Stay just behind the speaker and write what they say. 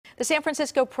The San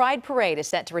Francisco Pride Parade is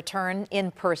set to return in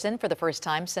person for the first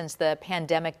time since the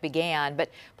pandemic began,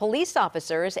 but police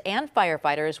officers and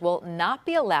firefighters will not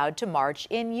be allowed to march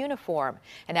in uniform.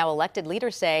 And now elected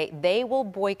leaders say they will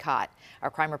boycott.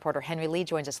 Our crime reporter Henry Lee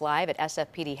joins us live at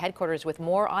SFPD headquarters with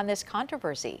more on this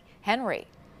controversy. Henry.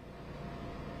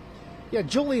 Yeah,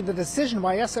 Julie, the decision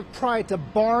by SF Pride to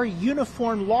bar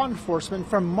uniformed law enforcement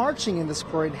from marching in this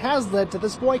parade has led to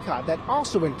this boycott that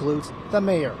also includes the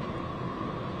mayor.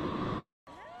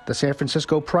 The San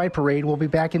Francisco Pride Parade will be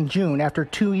back in June after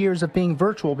 2 years of being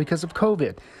virtual because of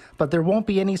COVID. But there won't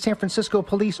be any San Francisco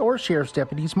police or sheriff's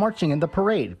deputies marching in the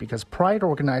parade because Pride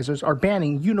organizers are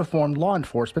banning uniformed law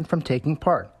enforcement from taking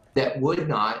part. That would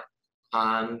not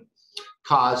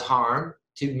cause harm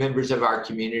to members of our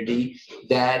community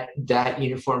that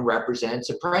uniform represents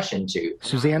oppression to.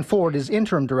 Suzanne Ford is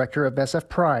interim director of SF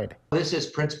Pride. This is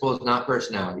principles, not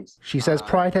personalities. She says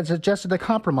Pride had suggested a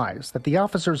compromise, that the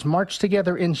officers march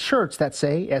together in shirts that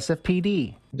say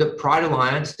SFPD. The Pride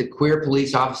Alliance, the queer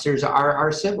police officers are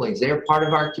our siblings. They are part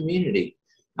of our community.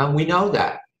 We know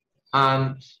that.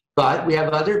 But we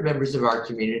have other members of our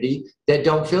community that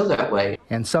don't feel that way.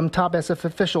 And some top SF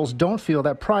officials don't feel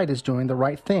that Pride is doing the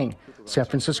right thing. San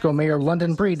Francisco Mayor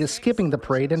London Breed is skipping the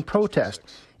parade in protest.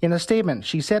 In a statement,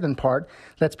 she said in part,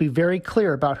 "Let's be very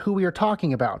clear about who we are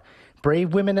talking about.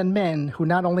 Brave women and men who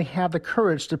not only have the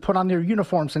courage to put on their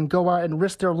uniforms and go out and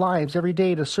risk their lives every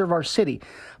day to serve our city,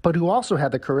 but who also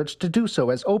have the courage to do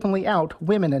so as openly out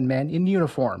women and men in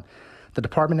uniform." The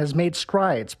department has made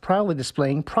strides, proudly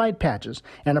displaying Pride patches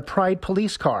and a Pride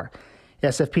police car.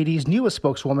 SFPD's newest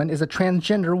spokeswoman is a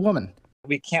transgender woman.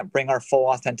 We can't bring our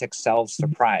full authentic selves to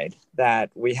Pride,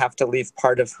 that we have to leave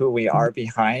part of who we are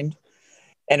behind.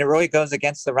 And it really goes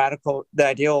against the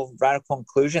ideal of radical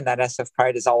inclusion that SF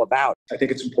Pride is all about. I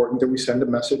think it's important that we send a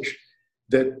message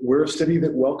that we're a city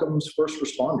that welcomes first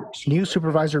responders. New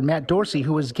Supervisor Matt Dorsey,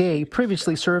 who is gay,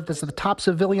 previously served as the top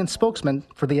civilian spokesman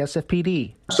for the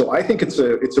SFPD. So I think it's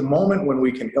a moment when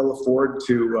we can ill afford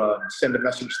to send a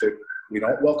message that we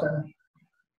don't welcome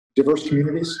diverse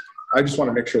communities. I just want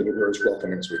to make sure that we're as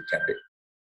welcoming as we can be.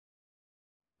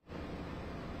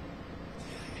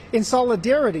 In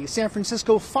solidarity, San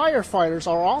Francisco firefighters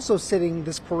are also sitting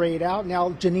this parade out. Now,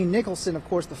 Janine Nicholson, of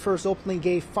course, the first openly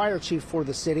gay fire chief for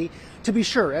the city. To be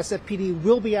sure, SFPD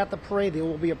will be at the parade. There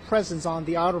will be a presence on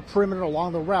the outer perimeter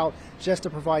along the route just to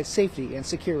provide safety and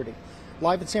security.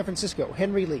 Live in San Francisco,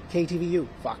 Henry Lee, KTVU,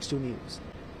 Fox 2 News.